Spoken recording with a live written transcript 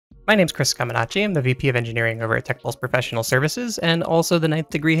My name's Chris Scaminaci. I'm the VP of Engineering over at TechPulse Professional Services and also the 9th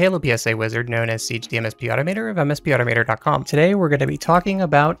degree HaloPSA wizard known as Siege the MSP Automator of mspautomator.com. Today we're going to be talking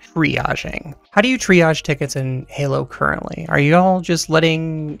about triaging. How do you triage tickets in Halo currently? Are you all just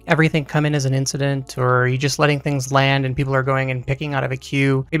letting everything come in as an incident, or are you just letting things land and people are going and picking out of a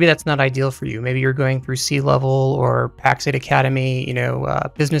queue? Maybe that's not ideal for you. Maybe you're going through C-level or PAX8 Academy,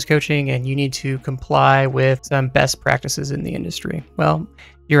 business coaching, and you need to comply with some best practices in the industry. Well,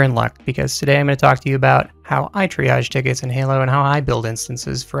 you're in luck, because today I'm going to talk to you about how I triage tickets in Halo and how I build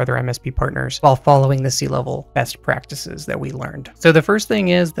instances for other MSP partners while following the C-level best practices that we learned. So the first thing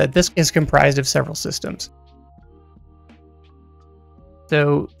is that this is comprised of several systems.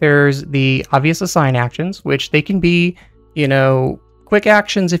 So there's the obvious assign actions, which they can be, quick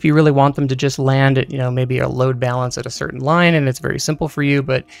actions if you really want them to just land at, maybe a load balance at a certain line and it's very simple for you,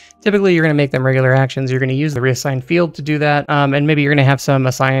 but typically you're going to make them regular actions. You're going to use the reassign field to do that. And maybe you're going to have some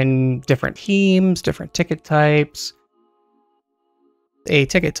assign different teams, different ticket types, a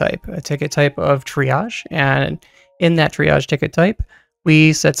ticket type of triage. And in that triage ticket type,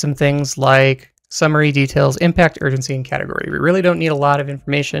 we set some things like summary, details, impact, urgency, and category. We really don't need a lot of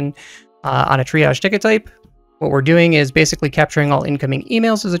information on a triage ticket type. What we're doing is basically capturing all incoming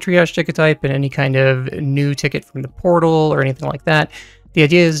emails as a triage ticket type and any kind of new ticket from the portal or anything like that. The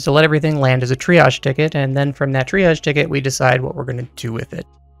idea is to let everything land as a triage ticket, and then from that triage ticket, we decide what we're going to do with it.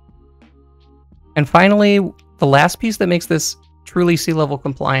 And finally, the last piece that makes this truly C-level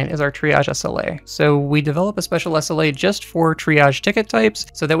compliant is our Triage SLA. So we develop a special SLA just for triage ticket types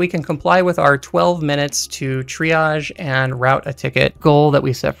so that we can comply with our 12 minutes to triage and route a ticket goal that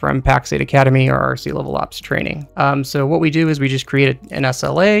we set from PAX8 Academy or our C-level ops training. So what we do is we just create an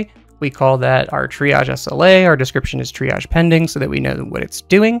SLA. We call that our Triage SLA. Our description is triage pending so that we know what it's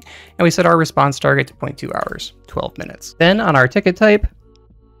doing. And we set our response target to 0.2 hours, 12 minutes. Then on our ticket type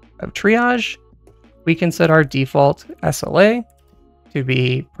of triage, we can set our default SLA to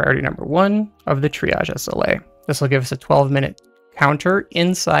be priority number 1 of the triage SLA. This will give us a 12-minute counter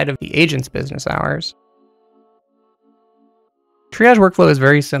inside of the agent's business hours. Triage workflow is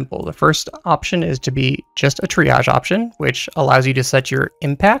very simple. The first option is to be just a triage option, which allows you to set your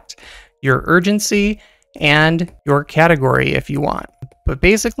impact, your urgency, and your category if you want. But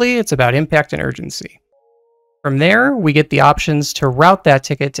basically, it's about impact and urgency. From there, we get the options to route that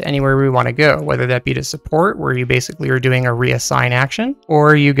ticket to anywhere we want to go, whether that be to support, where you basically are doing a reassign action,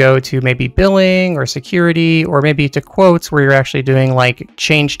 or you go to maybe billing or security, or maybe to quotes, where you're actually doing like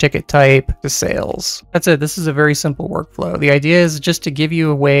change ticket type to sales. That's it. This is a very simple workflow. The idea is just to give you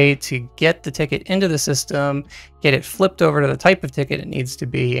a way to get the ticket into the system, get it flipped over to the type of ticket it needs to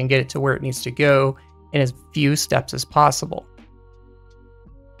be, and get it to where it needs to go in as few steps as possible.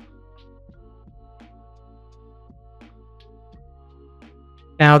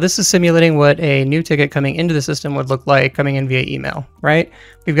 Now, this is simulating what a new ticket coming into the system would look like coming in via email, right?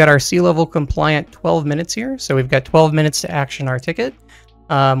 We've got our C-level compliant 12 minutes here. So we've got 12 minutes to action our ticket.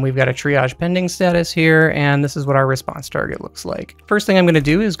 We've got a triage pending status here, and this is what our response target looks like. First thing I'm going to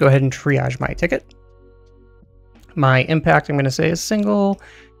do is go ahead and triage my ticket. My impact, I'm going to say, is single.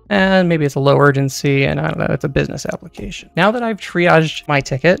 And maybe it's a low urgency, and I don't know, it's a business application. Now that I've triaged my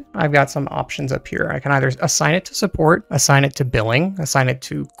ticket, I've got some options up here. I can either assign it to support, assign it to billing, assign it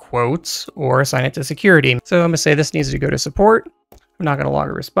to quotes, or assign it to security. So I'm gonna say this needs to go to support. I'm not gonna log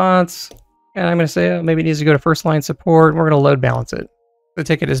a response. And I'm gonna say maybe it needs to go to first line support, and we're gonna load balance it. The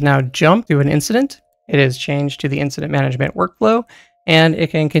ticket is now jumped to an incident. It is changed to the incident management workflow, and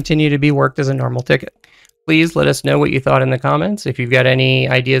it can continue to be worked as a normal ticket. Please let us know what you thought in the comments. If you've got any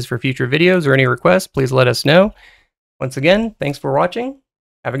ideas for future videos or any requests, please let us know. Once again, thanks for watching.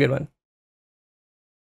 Have a good one.